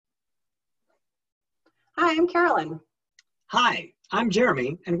Hi, I'm Carolyn. Hi, I'm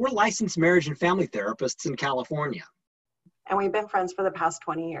Jeremy, and we're licensed marriage and family therapists in California. And we've been friends for the past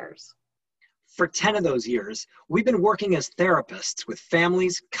 20 years. For 10 of those years, we've been working as therapists with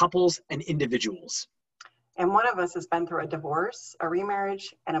families, couples, and individuals. And one of us has been through a divorce, a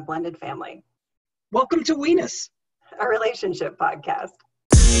remarriage, and a blended family. Welcome to Weenus, a relationship podcast.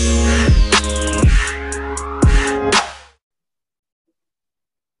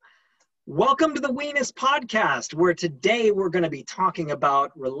 Welcome to the Weenus podcast, where today we're going to be talking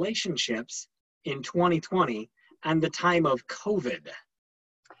about relationships in 2020 and the time of COVID.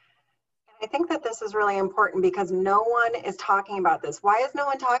 I think that this is really important because no one is talking about this. Why is no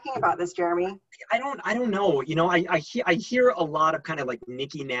one talking about this, Jeremy? I don't know. You know, I hear a lot of kind of like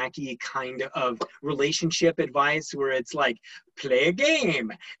nicky-nacky kind of relationship advice where it's like, play a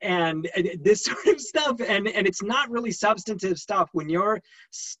game and this sort of stuff. And it's not really substantive stuff when you're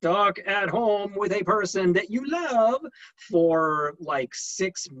stuck at home with a person that you love for like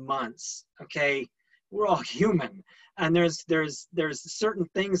 6 months. Okay. We're all human. And there's certain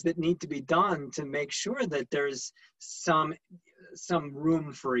things that need to be done to make sure that there's some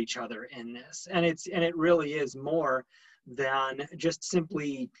room for each other in this. And it really is more than just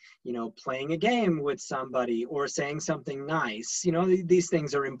simply, you know, playing a game with somebody or saying something nice. You know, these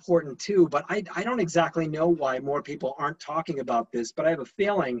things are important too, but I don't exactly know why more people aren't talking about this, but I have a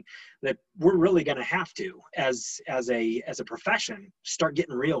feeling that we're really going to have to, as a profession, start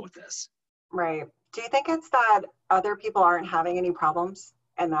getting real with this. Right. Do you think it's that other people aren't having any problems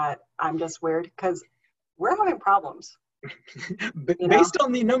and that I'm just weird? Because we're having problems. Based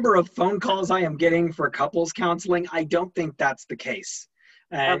on the number of phone calls I am getting for couples counseling, I don't think that's the case.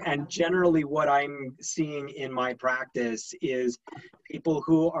 And generally what I'm seeing in my practice is people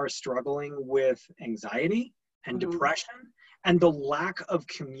who are struggling with anxiety and depression and the lack of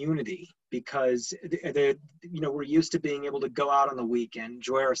community, because we're used to being able to go out on the weekend,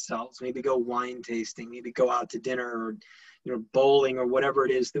 enjoy ourselves, maybe go wine tasting, maybe go out to dinner or bowling or whatever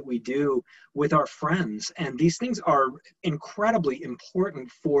it is that we do with our friends. And these things are incredibly important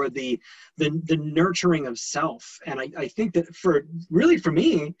for the nurturing of self. And I think that for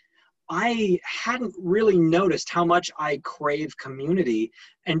me, I hadn't really noticed how much I crave community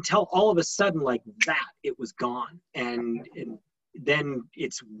until all of a sudden, like that, it was gone. And then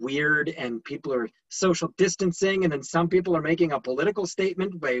it's weird and people are social distancing, and then some people are making a political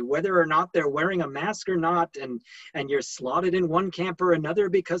statement by whether or not they're wearing a mask or not, and you're slotted in one camp or another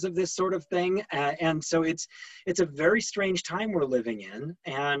because of this sort of thing. And so it's a very strange time we're living in,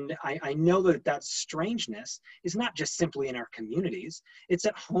 and I know that strangeness is not just simply in our communities, it's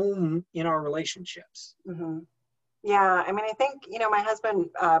at home in our relationships. Mm-hmm. Yeah, I mean, I think, my husband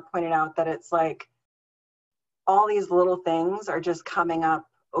pointed out that it's like all these little things are just coming up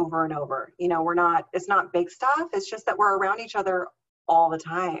over and over. It's not big stuff. It's just that we're around each other all the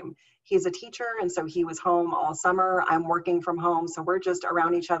time. He's a teacher, and so he was home all summer. I'm working from home, so we're just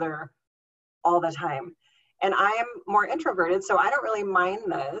around each other all the time. And I am more introverted, so I don't really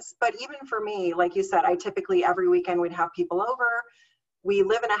mind this. But even for me, like you said, I typically every weekend would have people over. We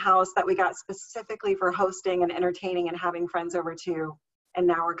live in a house that we got specifically for hosting and entertaining and having friends over too. And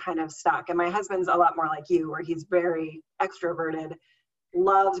now we're kind of stuck. And my husband's a lot more like you, where he's very extroverted,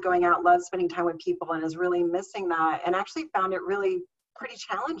 loves going out, loves spending time with people, and is really missing that. And actually found it really pretty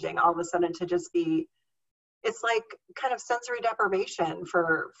challenging all of a sudden to just be, it's like kind of sensory deprivation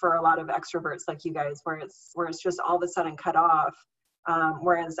for a lot of extroverts like you guys, where it's just all of a sudden cut off.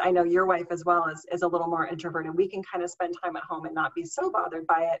 Whereas I know your wife as well is a little more introverted. We can kind of spend time at home and not be so bothered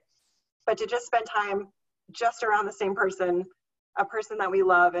by it. But to just spend time just around the same person, a person that we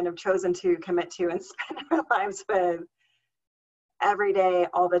love and have chosen to commit to and spend our lives with every day,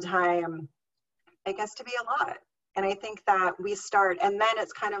 all the time, it gets to be a lot. And I think that we start, and then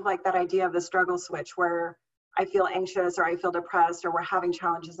it's kind of like that idea of the struggle switch where I feel anxious or I feel depressed or we're having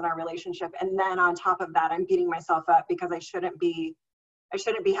challenges in our relationship. And then on top of that, I'm beating myself up because I shouldn't be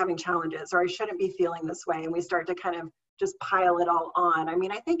having challenges, or I shouldn't be feeling this way. And we start to kind of just pile it all on. I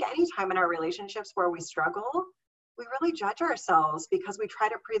mean, I think any time in our relationships where we struggle, we really judge ourselves because we try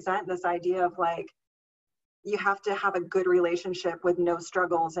to present this idea of like, you have to have a good relationship with no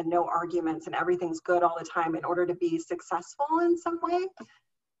struggles and no arguments and everything's good all the time in order to be successful in some way.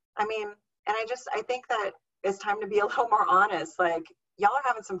 I mean, and I think that it's time to be a little more honest. Like, y'all are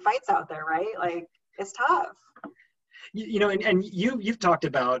having some fights out there, right? Like, it's tough. And you've talked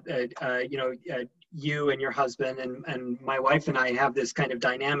about, you and your husband and my wife and I have this kind of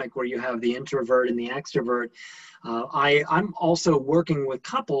dynamic where you have the introvert and the extrovert. I'm also working with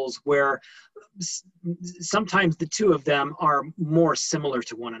couples where sometimes the two of them are more similar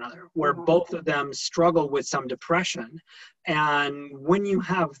to one another, where both of them struggle with some depression. And when you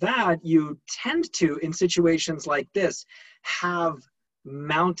have that, you tend to, in situations like this, have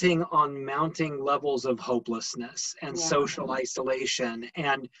mounting levels of hopelessness and social isolation,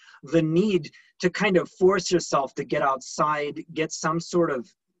 and the need to kind of force yourself to get outside, get some sort of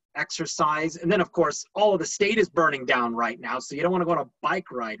exercise. And then of course all of the state is burning down right now, so you don't want to go on a bike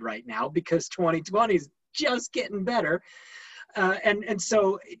ride right now because 2020 is just getting better. And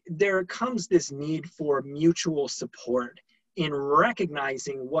so there comes this need for mutual support in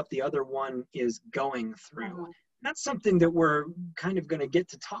recognizing what the other one is going through. That's something that we're kind of going to get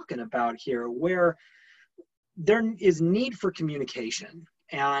to talking about here, where there is need for communication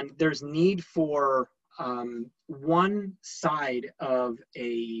and there's need for one side of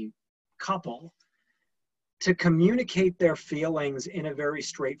a couple to communicate their feelings in a very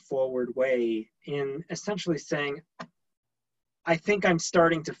straightforward way, in essentially saying, I think I'm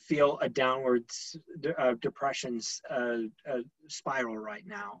starting to feel a downward depression spiral right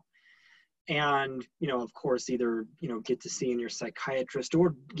now. And, you know, of course, either, you know, get to seeing your psychiatrist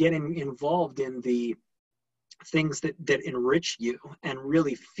or getting involved in the things that enrich you and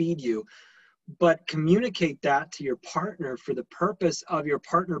really feed you. But communicate that to your partner for the purpose of your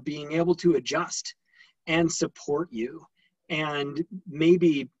partner being able to adjust and support you, and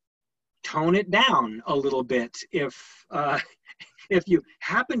maybe tone it down a little bit if you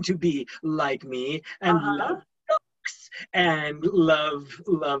happen to be like me and love jokes and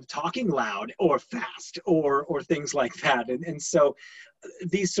love talking loud or fast or things like that. And so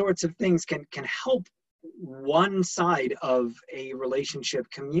these sorts of things can help one side of a relationship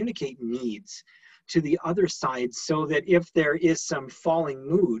communicate needs to the other side, so that if there is some falling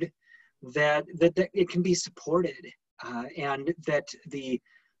mood, that it can be supported, and that the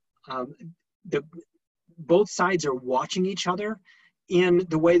both sides are watching each other in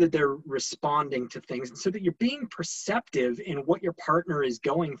the way that they're responding to things, and so that you're being perceptive in what your partner is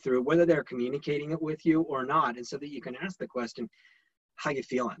going through, whether they're communicating it with you or not, and so that you can ask the question, how you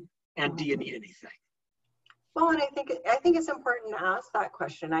feeling, and do you need anything? Well, and I think it's important to ask that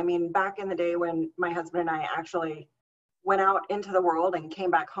question. I mean, back in the day when my husband and I actually went out into the world and came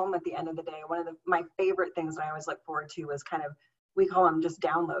back home at the end of the day, one of my favorite things that I always look forward to was kind of, we call them just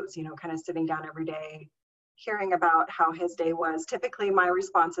downloads, you know, kind of sitting down every day, hearing about how his day was. Typically my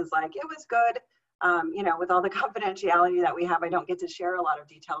response is like, it was good. You know, with all the confidentiality that we have, I don't get to share a lot of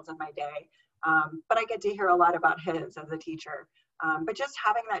details of my day, but I get to hear a lot about his as a teacher. But just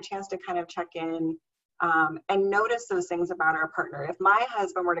having that chance to kind of check in, and notice those things about our partner. If my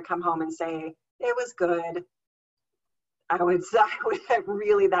husband were to come home and say, it was good, I would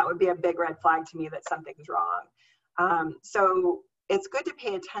really, that would be a big red flag to me that something's wrong. So it's good to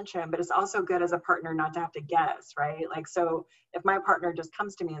pay attention, but it's also good as a partner not to have to guess, right? Like, so if my partner just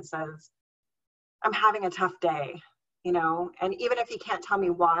comes to me and says, I'm having a tough day, you know, and even if he can't tell me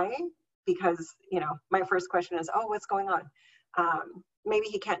why, because, you know, my first question is, oh, what's going on? Maybe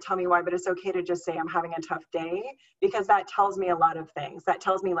he can't tell me why, but it's okay to just say I'm having a tough day, because that tells me a lot of things. That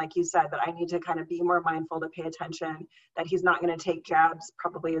tells me, like you said, that I need to kind of be more mindful, to pay attention, that he's not going to take jabs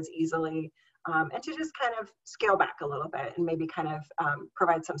probably as easily, and to just kind of scale back a little bit and maybe kind of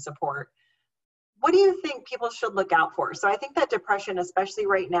provide some support. What do you think people should look out for? So I think that depression, especially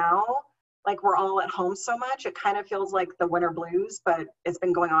right now, like we're all at home so much, it kind of feels like the winter blues, but it's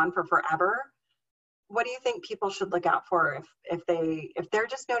been going on for forever. What do you think people should look out for if they're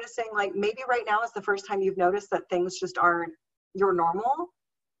just noticing, like maybe right now is the first time you've noticed that things just aren't your normal?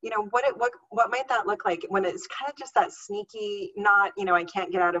 You know, what might that look like when it's kind of just that sneaky, not, you know, I can't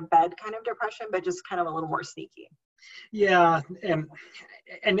get out of bed kind of depression, but just kind of a little more sneaky? Yeah, and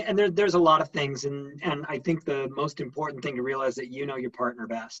there's a lot of things, and I think the most important thing to realize that you know your partner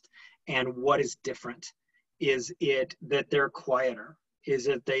best, and what is different is it that they're quieter. Is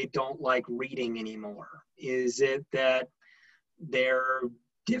it they don't like reading anymore? Is it that they're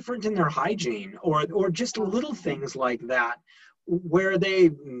different in their hygiene, or just little things like that, where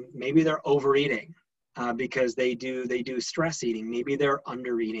maybe they're overeating because they do stress eating. Maybe they're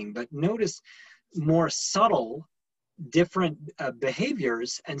under eating. But notice more subtle, different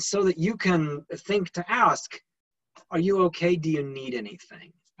behaviors, and so that you can think to ask, are you okay? Do you need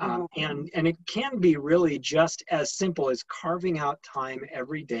anything? And it can be really just as simple as carving out time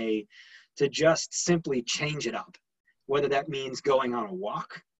every day to just simply change it up, whether that means going on a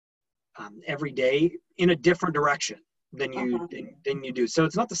walk every day in a different direction. than you do. So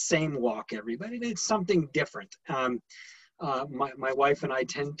it's not the same walk, everybody. It's something different. My wife and I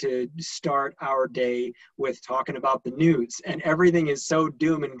tend to start our day with talking about the news, and everything is so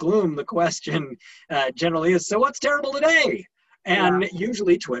doom and gloom. The question generally is, so what's terrible today? And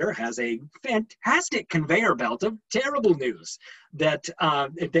usually Twitter has a fantastic conveyor belt of terrible news that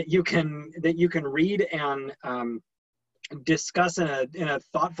you can read and discuss in a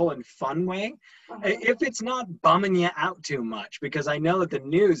thoughtful and fun way, if it's not bumming you out too much, because I know that the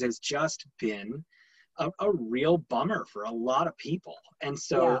news has just been a real bummer for a lot of people. And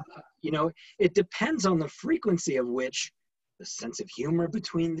so, it depends on the frequency of which the sense of humor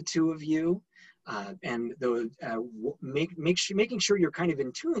between the two of you, and making sure you're kind of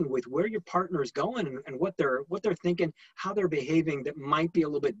in tune with where your partner is going and what they're thinking, how they're behaving, that might be a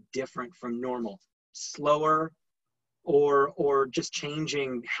little bit different from normal, slower, or just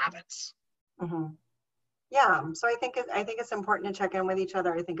changing habits. Yeah, so I think it's important to check in with each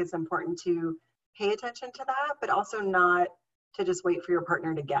other. I think it's important to pay attention to that, but also not to just wait for your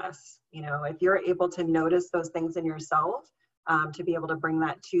partner to guess. If you're able to notice those things in yourself, to be able to bring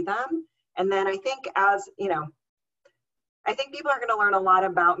that to them. And then I think I think people are going to learn a lot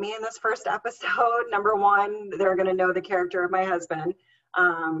about me in this first episode. Number one, they're going to know the character of my husband,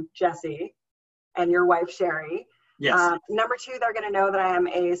 Jesse, and your wife, Sherry. Yes. Number two, they're going to know that I am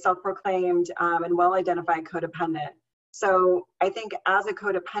a self-proclaimed and well-identified codependent. So I think as a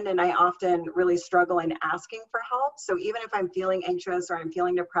codependent, I often really struggle in asking for help. So even if I'm feeling anxious or I'm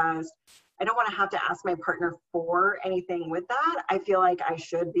feeling depressed, I don't want to have to ask my partner for anything with that. I feel like I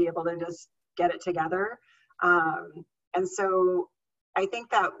should be able to just get it together. And so I think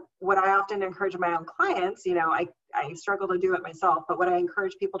that what I often encourage my own clients, I struggle to do it myself, but what I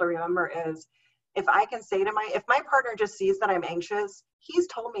encourage people to remember is, if I can say if my partner just sees that I'm anxious, he's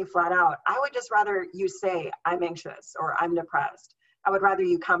told me flat out, I would just rather you say I'm anxious or I'm depressed. I would rather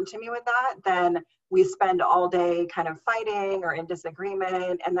you come to me with that than we spend all day kind of fighting or in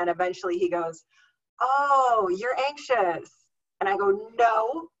disagreement. And then eventually he goes, oh, you're anxious. And I go,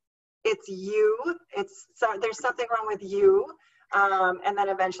 no, it's you. There's something wrong with you. And then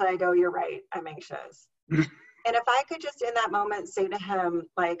eventually I go, you're right, I'm anxious. And if I could just in that moment say to him,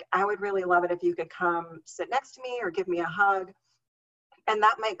 like, I would really love it if you could come sit next to me or give me a hug. And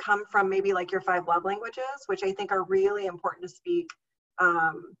that might come from maybe like your 5 love languages, which I think are really important to speak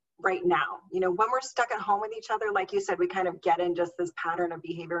right now. When we're stuck at home with each other, like you said, we kind of get in just this pattern of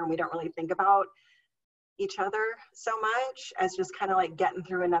behavior and we don't really think about each other so much as just kind of like getting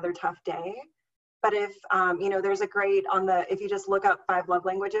through another tough day. But if, there's a great if you just look up 5 love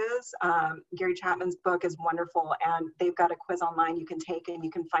languages, Gary Chapman's book is wonderful, and they've got a quiz online you can take and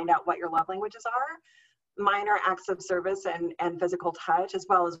you can find out what your love languages are. Mine are acts of service and physical touch, as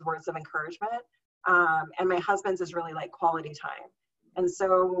well as words of encouragement. And my husband's is really like quality time. And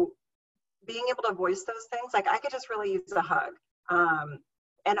so being able to voice those things, like I could just really use a hug.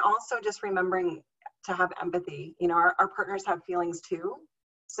 And also just remembering to have empathy. Our partners have feelings too.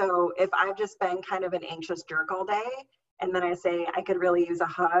 So if I've just been kind of an anxious jerk all day, and then I say, I could really use a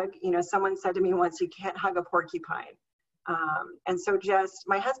hug. Someone said to me once, you can't hug a porcupine. And so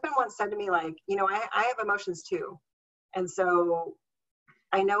my husband once said to me, like, I have emotions too. And so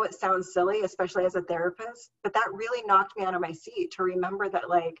I know it sounds silly, especially as a therapist, but that really knocked me out of my seat to remember that,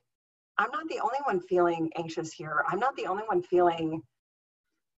 like, I'm not the only one feeling anxious here. I'm not the only one feeling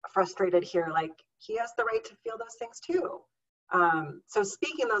frustrated here. Like, he has the right to feel those things too. So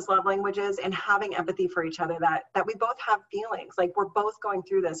speaking those love languages and having empathy for each other, that we both have feelings, like we're both going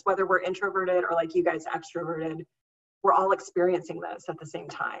through this, whether we're introverted or like you guys extroverted, we're all experiencing this at the same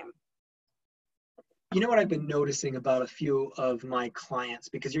time. You know what I've been noticing about a few of my clients,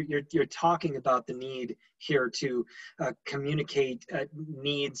 because you're talking about the need here to communicate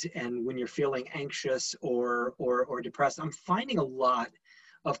needs, and when you're feeling anxious or depressed, I'm finding a lot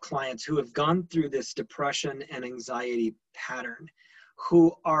of clients who have gone through this depression and anxiety pattern,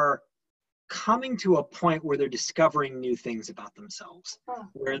 who are coming to a point where they're discovering new things about themselves,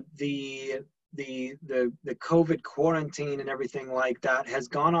 where the COVID quarantine and everything like that has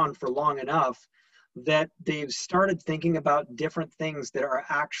gone on for long enough that they've started thinking about different things that are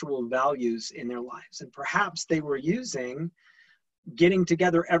actual values in their lives. And perhaps they were using getting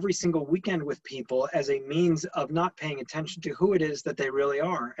together every single weekend with people as a means of not paying attention to who it is that they really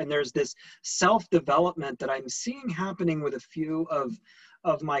are. And there's this self-development that I'm seeing happening with a few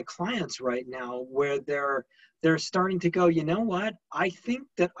of my clients right now, where they're starting to go, you know what, I think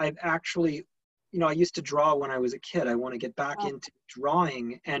that I've actually, I used to draw when I was a kid. I want to get back into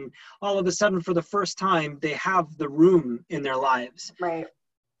drawing. And all of a sudden, for the first time, they have the room in their lives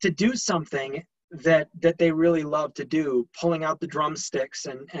to do something that they really love to do, pulling out the drumsticks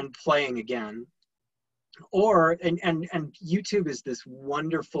and playing again. Or and YouTube is this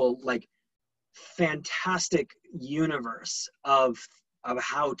wonderful, like, fantastic universe of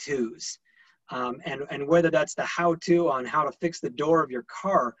how-tos, and whether that's the how-to on how to fix the door of your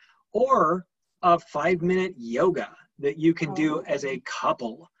car, or a 5-minute yoga that you can do as a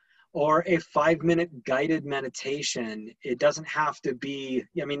couple, or a 5-minute guided meditation. It doesn't have to be,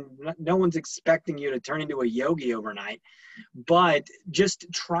 I mean, no one's expecting you to turn into a yogi overnight, but just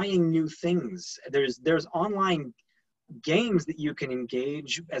trying new things. There's online games that you can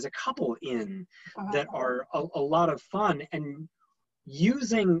engage as a couple in that are a lot of fun, and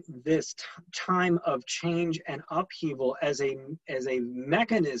using this time of change and upheaval as a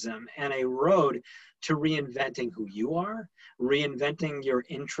mechanism and a road to reinventing who you are, reinventing your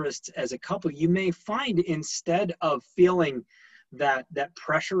interests as a couple. You may find, instead of feeling that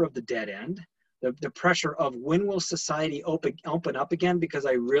pressure of the dead end, the pressure of when will society open up again, because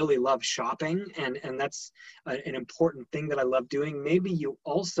I really love shopping and that's an important thing that I love doing. Maybe you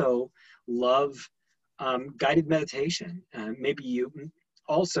also love guided meditation. Maybe you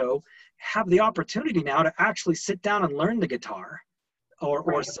also have the opportunity now to actually sit down and learn the guitar,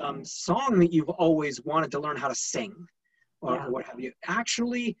 or some song that you've always wanted to learn how to sing, or what have you.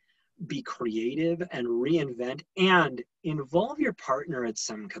 Actually be creative and reinvent, and involve your partner at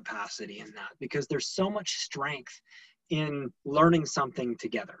some capacity in that, because there's so much strength in learning something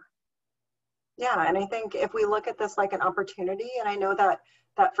together. Yeah, and I think if we look at this like an opportunity, and I know that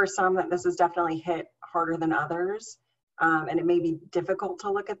for some that this has definitely hit harder than others, and it may be difficult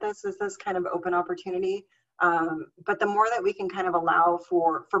to look at this as this kind of open opportunity, but the more that we can kind of allow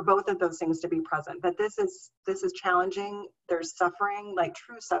for both of those things to be present, that this is challenging, there's suffering, like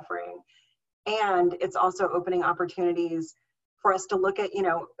true suffering, and it's also opening opportunities for us to look at, you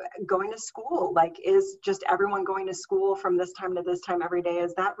know, going to school. Like, is just everyone going to school from this time to this time every day?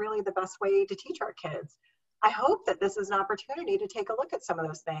 Is that really the best way to teach our kids? I hope that this is an opportunity to take a look at some of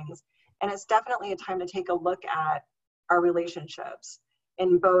those things. And it's definitely a time to take a look at our relationships,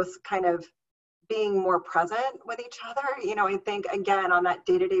 in both kind of being more present with each other. You know, I think, again, on that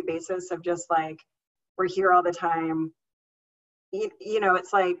day-to-day basis of just like, we're here all the time. You know,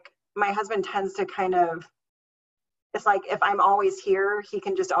 it's like my husband tends to kind of, it's like if I'm always here, he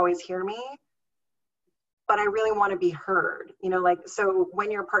can just always hear me. But I really want to be heard, you know, like, so when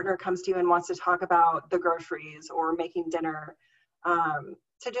your partner comes to you and wants to talk about the groceries or making dinner,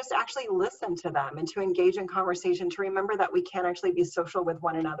 to just actually listen to them and to engage in conversation, to remember that we can actually be social with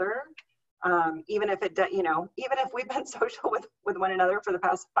one another. Even if you know, even if we've been social with one another for the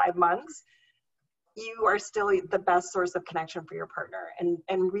past 5 months, you are still the best source of connection for your partner,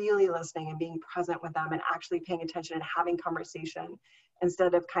 and really listening and being present with them and actually paying attention and having conversation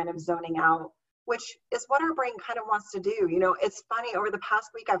instead of kind of zoning out, which is what our brain kind of wants to do. You know, it's funny, over the past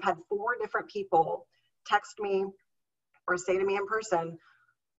week, I've had 4 different people text me or say to me in person,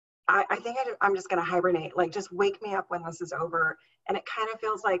 I think I'm just going to hibernate. Like, just wake me up when this is over. And it kind of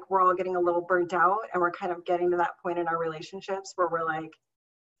feels like we're all getting a little burnt out, and we're kind of getting to that point in our relationships where we're like,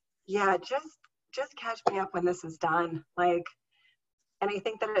 yeah, just catch me up when this is done. Like, and I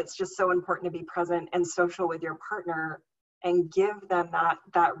think that it's just so important to be present and social with your partner and give them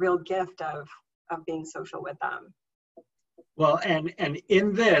that real gift of being social with them. Well, and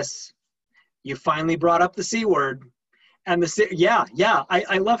in this, you finally brought up the C word. And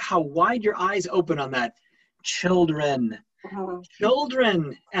I love how wide your eyes open on that. Children.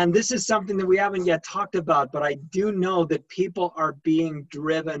 Children. And this is something that we haven't yet talked about, but I do know that people are being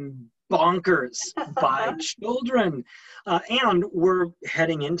driven bonkers by children. And we're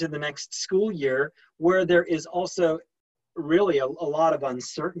heading into the next school year, where there is also really a lot of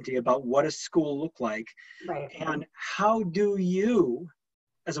uncertainty about what does school look like. Right. And how do you,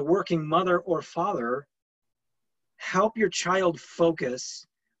 as a working mother or father, help your child focus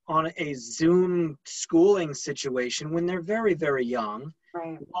on a Zoom schooling situation when they're very, very young,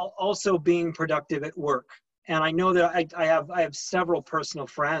 right, while also being productive at work? And I know that I have several personal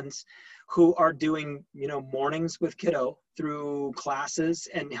friends who are doing, you know, mornings with kiddo through classes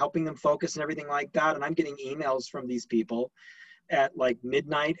and helping them focus and everything like that. And I'm getting emails from these people at like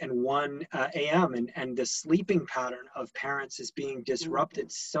midnight and 1 a.m. And the sleeping pattern of parents is being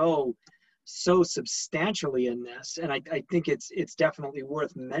disrupted so substantially in this. And I think it's definitely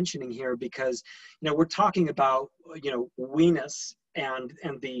worth mentioning here, because, you know, we're talking about, you know, weenus and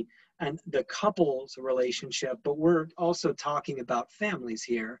the couple's relationship, but we're also talking about families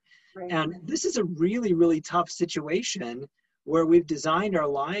here. right. And this is a really, really tough situation where we've designed our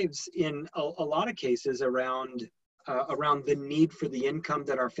lives in a lot of cases around the need for the income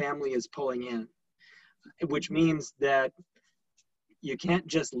that our family is pulling in. which means that you can't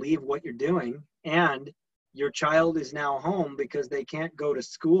just leave what you're doing, and your child is now home because they can't go to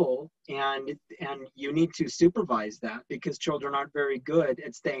school, and you need to supervise that because children aren't very good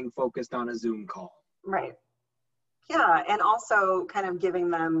at staying focused on a Zoom call. Right. Yeah, and also kind of giving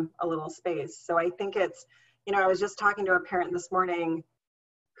them a little space. So I think it's, I was just talking to a parent this morning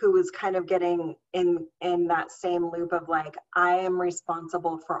who was kind of getting in that same loop of like, I am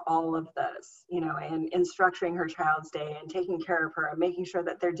responsible for all of this, and in structuring her child's day and taking care of her and making sure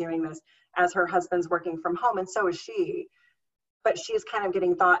that they're doing this as her husband's working from home, and so is she. But she's kind of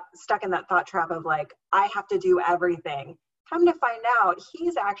getting stuck in that thought trap of like, I have to do everything. Come to find out,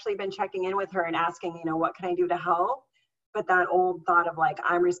 he's actually been checking in with her and asking, what can I do to help? But that old thought of like,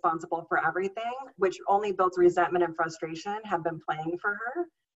 I'm responsible for everything, which only builds resentment and frustration, have been playing for her.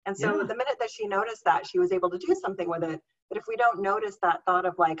 And so the minute that she noticed that, she was able to do something with it. But if we don't notice that thought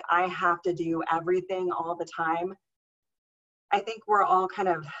of like, I have to do everything all the time, I think we're all kind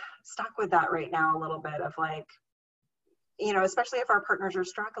of stuck with that right now a little bit of like, especially if our partners are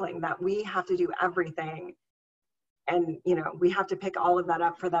struggling, that we have to do everything. And, we have to pick all of that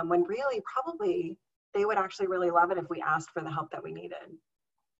up for them, when really probably they would actually really love it if we asked for the help that we needed.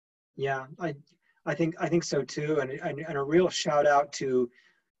 Yeah, I think so too. And a real shout out to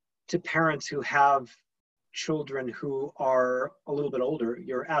parents who have children who are a little bit older,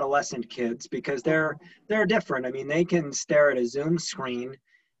 your adolescent kids, because they're different. I mean, they can stare at a Zoom screen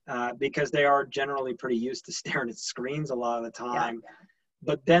because they are generally pretty used to staring at screens a lot of the time. Yeah.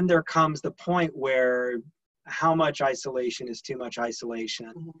 But then there comes the point where how much isolation is too much isolation?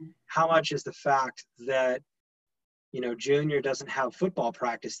 Mm-hmm. How much is the fact that, Junior doesn't have football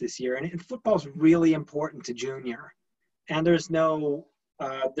practice this year, and football's really important to Junior, and there's no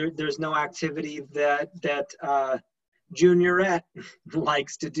activity that Juniorette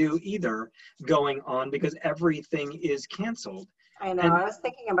likes to do either going on because everything is canceled. I know. I was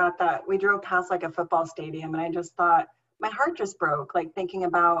thinking about that. We drove past like a football stadium, and I just thought my heart just broke, like thinking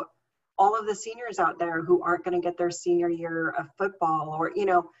about all of the seniors out there who aren't going to get their senior year of football, or,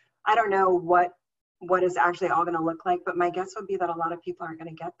 I don't know what is actually all going to look like, but my guess would be that a lot of people aren't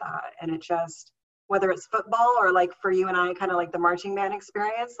going to get that. And it just, whether it's football or like for you and I, kind of like the marching band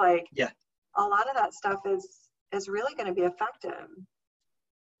experience, like a lot of that stuff is really going to be effective.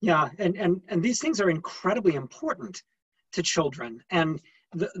 Yeah. And these things are incredibly important to children, and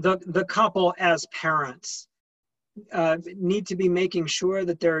the couple as parents need to be making sure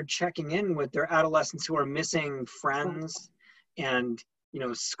that they're checking in with their adolescents who are missing friends and,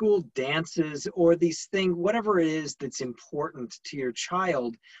 school dances or these things, whatever it is that's important to your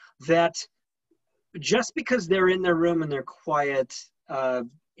child, that just because they're in their room and they're quiet and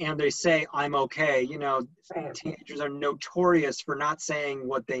they say, I'm okay, teenagers are notorious for not saying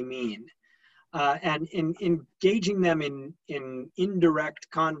what they mean. And in engaging them in indirect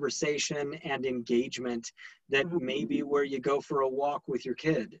conversation and engagement that may be where you go for a walk with your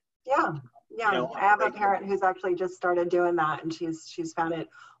kid. Yeah. I have a parent who's actually just started doing that, and she's found it,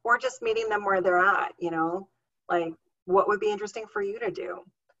 or just meeting them where they're at, like what would be interesting for you to do.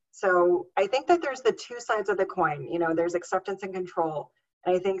 So I think that there's the two sides of the coin, there's acceptance and control.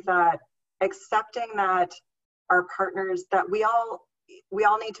 And I think that accepting that our partners, that we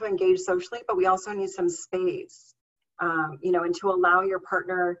all need to engage socially, but we also need some space, and to allow your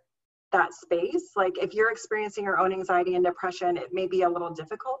partner that space. Like if you're experiencing your own anxiety and depression, it may be a little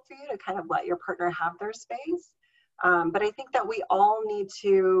difficult for you to kind of let your partner have their space. But I think that we all need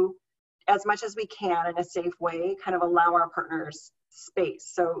to, as much as we can in a safe way, kind of allow our partners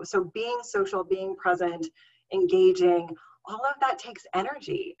space. So being social, being present, engaging, all of that takes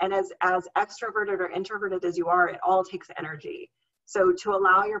energy. And as extroverted or introverted as you are, it all takes energy. So to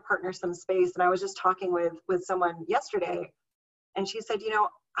allow your partner some space, and I was just talking with someone yesterday, and she said,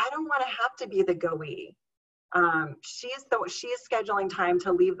 I don't want to have to be the go-y. She's scheduling time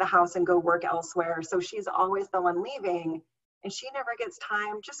to leave the house and go work elsewhere. So she's always the one leaving, and she never gets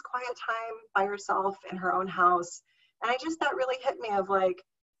time, just quiet time by herself in her own house. And that really hit me of like,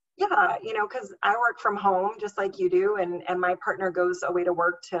 yeah, because I work from home just like you do, and my partner goes away to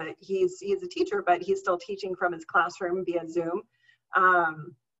work he's a teacher, but he's still teaching from his classroom via Zoom.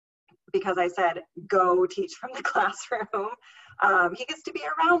 Because I said, go teach from the classroom. He gets to be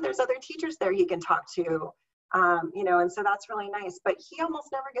around, there's other teachers there he can talk to, and so that's really nice, but he almost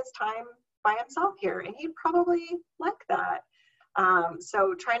never gets time by himself here, and he'd probably like that.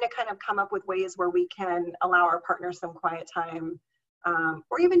 So trying to kind of come up with ways where we can allow our partner some quiet time,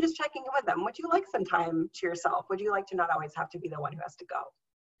 or even just checking in with them. Would you like some time to yourself? Would you like to not always have to be the one who has to go?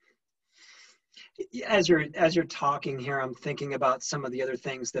 As you're talking here, I'm thinking about some of the other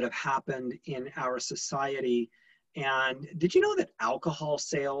things that have happened in our society. And did you know that alcohol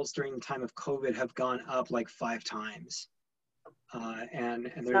sales during the time of COVID have gone up like 5 times? And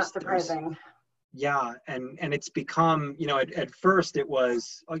It's not there's surprising. yeah, and it's become, at first it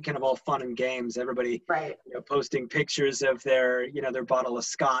was kind of all fun and games, everybody, Right. posting pictures of their bottle of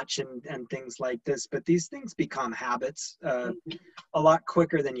scotch and things like this. But these things become habits Mhm. a lot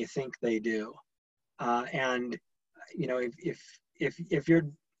quicker than you think they do. And if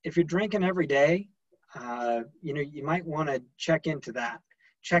you're drinking every day, you might want to check into that.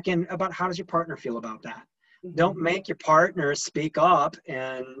 Check in about how does your partner feel about that. Don't Mhm. make your partner speak up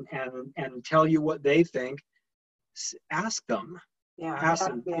and tell you what they think. Ask them. Yeah, it Ask has to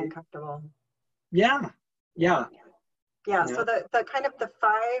them. be uncomfortable. Yeah, Yeah. yeah. Yeah. You So know, the kind of the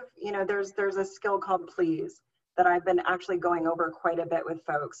five, there's a skill called please that I've been actually going over quite a bit with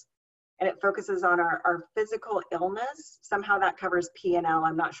folks. And it focuses on our physical illness. Somehow that covers P and L.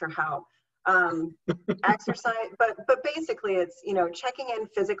 I'm not sure how. Um, Exercise, but basically it's, checking in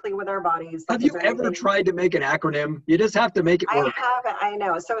physically with our bodies. have Like, you is there ever anything? tried to make an acronym? You just have to make it I work. haven't, I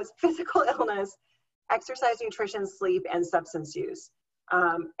know. So it's physical illness, exercise, nutrition, sleep, and substance use.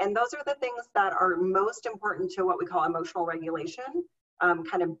 And those are the things that are most important to what we call emotional regulation,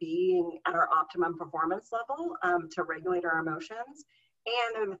 kind of being at our optimum performance level, to regulate our emotions.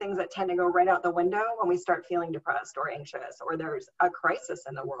 And they're the things that tend to go right out the window when we start feeling depressed or anxious or there's a crisis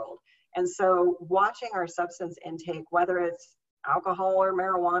in the world. And so watching our substance intake, whether it's alcohol or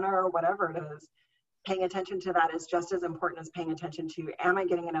marijuana or whatever it is, paying attention to that is just as important as paying attention to, am I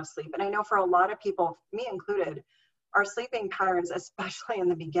getting enough sleep? And I know for a lot of people, me included, our sleeping patterns, especially in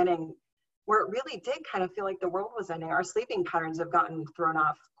the beginning, where it really did kind of feel like the world was ending, our sleeping patterns have gotten thrown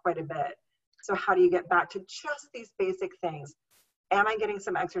off quite a bit. So how do you get back to just these basic things? Am I getting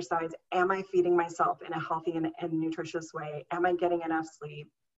some exercise? Am I feeding myself in a healthy and nutritious way? Am I getting enough sleep?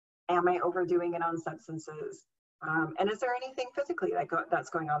 Am I overdoing it on substances? And is there anything physically that's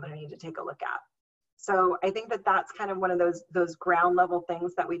going on that I need to take a look at? So I think that that's kind of one of those ground level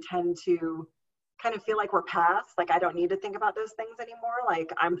things that we tend to kind of feel like we're past. Like, I don't need to think about those things anymore.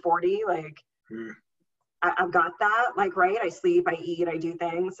 Like, I'm 40, like Mm. I've got that. Like, right, I sleep, I eat, I do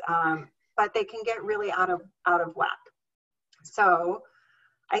things, but they can get really out of whack. So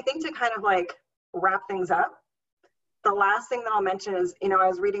I think to kind of like wrap things up, the last thing that I'll mention is, I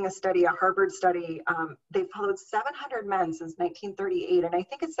was reading a study, a Harvard study. They followed 700 men since 1938, and I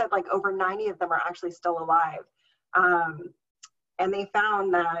think it said like over 90 of them are actually still alive. Um, and they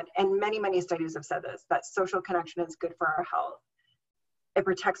found that, and many, many studies have said this, that social connection is good for our health. It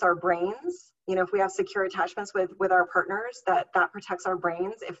protects our brains. If we have secure attachments with our partners, that protects our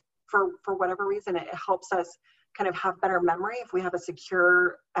brains. If for whatever reason, it helps us kind of have better memory if we have a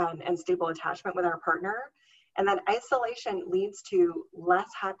secure and stable attachment with our partner. And then isolation leads to less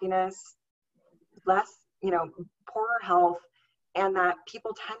happiness, less, poorer health, and that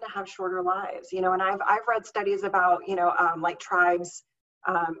people tend to have shorter lives, and I've read studies about, like tribes,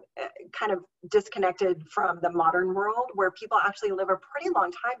 kind of disconnected from the modern world, where people actually live a pretty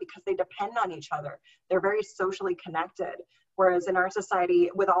long time because they depend on each other. They're very socially connected. Whereas in our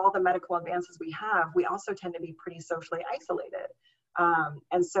society, with all the medical advances we have, we also tend to be pretty socially isolated.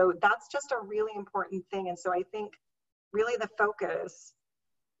 And so that's just a really important thing. And so I think really the focus,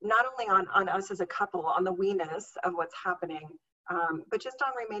 not only on us as a couple, on the we-ness of what's happening, but just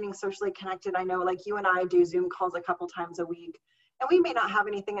on remaining socially connected. I know, like, you and I do Zoom calls a couple times a week, and we may not have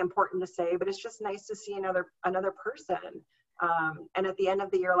anything important to say, but it's just nice to see another person. And at the end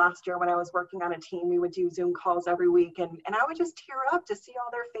of the year last year, when I was working on a team, we would do Zoom calls every week, and I would just tear up to see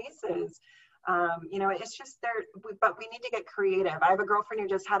all their faces. It's just but we need to get creative. I have a girlfriend who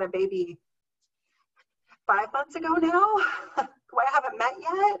just had a baby 5 months ago now, who I haven't met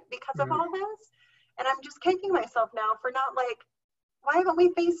yet because of Mm. all this. And I'm just kicking myself now for not, like, why haven't we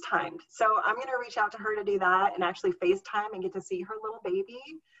FaceTimed? So I'm going to reach out to her to do that and actually FaceTime and get to see her little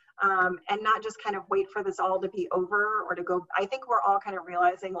baby, and not just kind of wait for this all to be over or to go. I think we're all kind of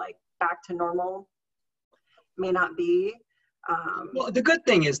realizing, like, back to normal may not be. Well, the good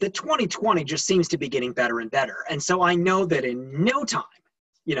thing is that 2020 just seems to be getting better and better. And so I know that in no time,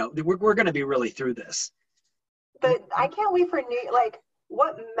 we're going to be really through this. But I can't wait for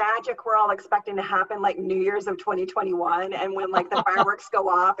what magic we're all expecting to happen, like New Year's of 2021, and when like the fireworks go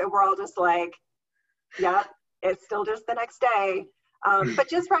off and we're all just like, yep, it's still just the next day. But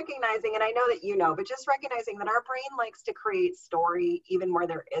just recognizing, and I know that but just recognizing that our brain likes to create story even where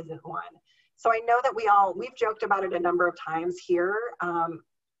there isn't one. So I know that we've joked about it a number of times here.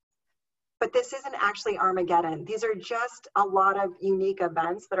 but this isn't actually Armageddon. These are just a lot of unique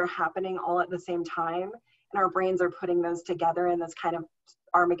events that are happening all at the same time. And our brains are putting those together in this kind of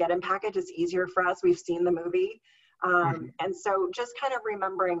Armageddon package. It's easier for us. We've seen the movie. And so just kind of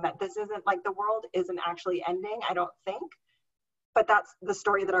remembering that this isn't like the world isn't actually ending, I don't think, but that's the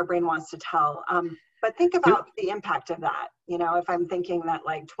story that our brain wants to tell. But think about the impact of that. You know, if I'm thinking that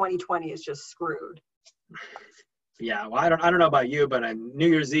like 2020 is just screwed. Yeah, well, I don't know about you, but on New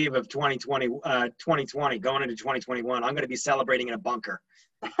Year's Eve of 2020, going into 2021, I'm going to be celebrating in a bunker.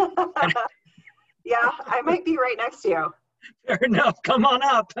 Yeah, I might be right next to you. Fair enough. Come on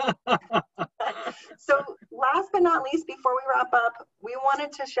up. So last but not least, before we wrap up, we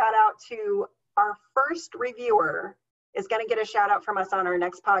wanted to shout out to our first reviewer is going to get a shout out from us on our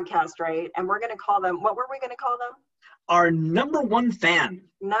next podcast, right? And we're going to call them, what were we going to call them? Our number one fan.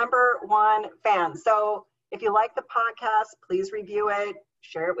 Number one fan. So if you like the podcast, please review it,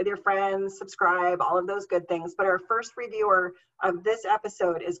 share it with your friends, subscribe, all of those good things. But our first reviewer of this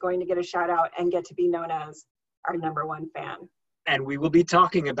episode is going to get a shout out and get to be known as our number one fan. And we will be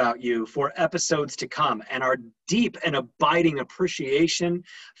talking about you for episodes to come and our deep and abiding appreciation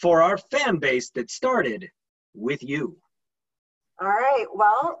for our fan base that started with you. All right.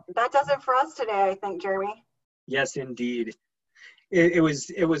 Well, that does it for us today, I think, Jeremy. Yes, indeed. It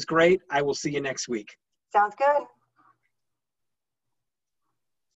was great. I will see you next week. Sounds good.